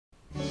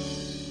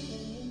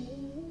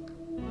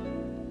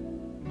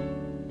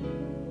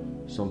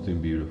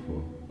something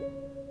beautiful.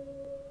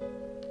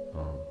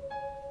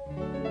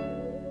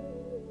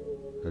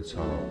 That's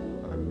how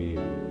I mean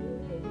it.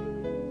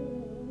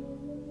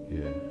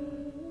 Yeah.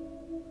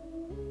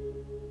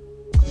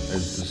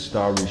 As the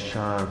starry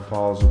shine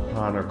falls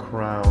upon our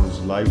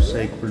crowns, life's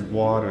sacred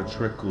water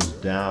trickles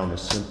down, a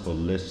simple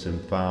listen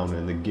found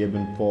in the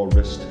given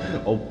forest,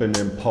 open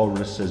and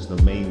porous as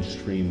the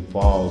mainstream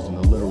falls, and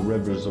the little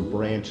rivers of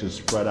branches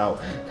spread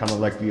out, kind of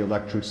like the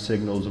electric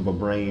signals of a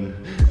brain.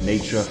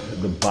 Nature,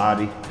 the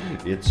body,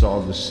 it's all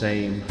the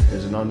same,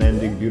 as an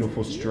unending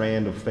beautiful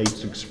strand of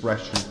fate's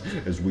expression,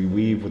 as we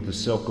weave with the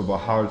silk of our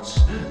hearts.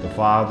 The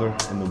Father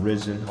and the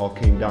risen all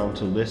came down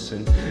to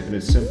listen, and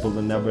it's simple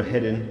and never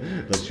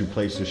hidden, lets you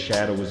place a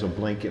shadow as a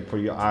blanket for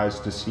your eyes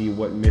to see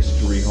what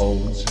mystery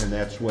holds. And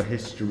that's what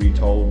history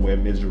told, where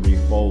misery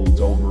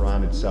folds over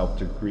on itself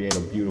to create a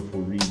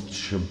beautiful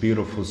reach, a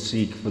beautiful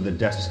seek for the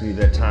destiny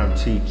that time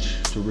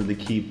teach, to really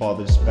keep all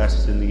that's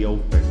best in the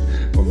open,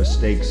 for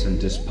mistakes and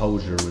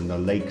disposure in the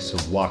lakes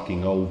of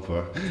walking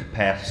over,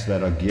 paths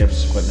that are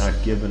gifts but not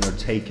given or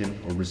taken,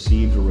 or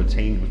received or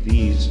retained with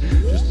ease,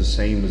 just the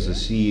same as a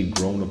seed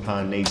grown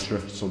upon nature,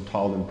 so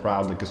tall and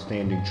proud like a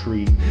standing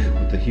tree,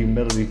 with the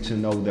humility to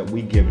know that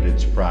we give it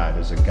its pride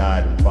as a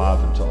guide and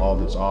father to all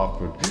that's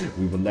offered.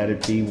 We will let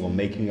it be while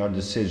making our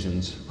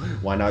decisions.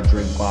 Why not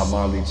drink Bob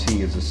Marley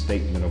tea as a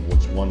statement of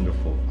what's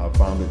wonderful? I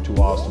found it too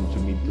awesome to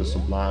meet the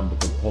sublime with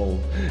the pull,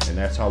 and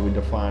that's how we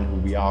define who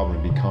we are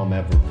and become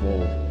ever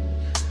full,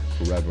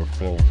 forever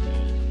full,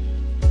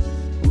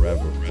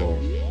 forever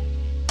full.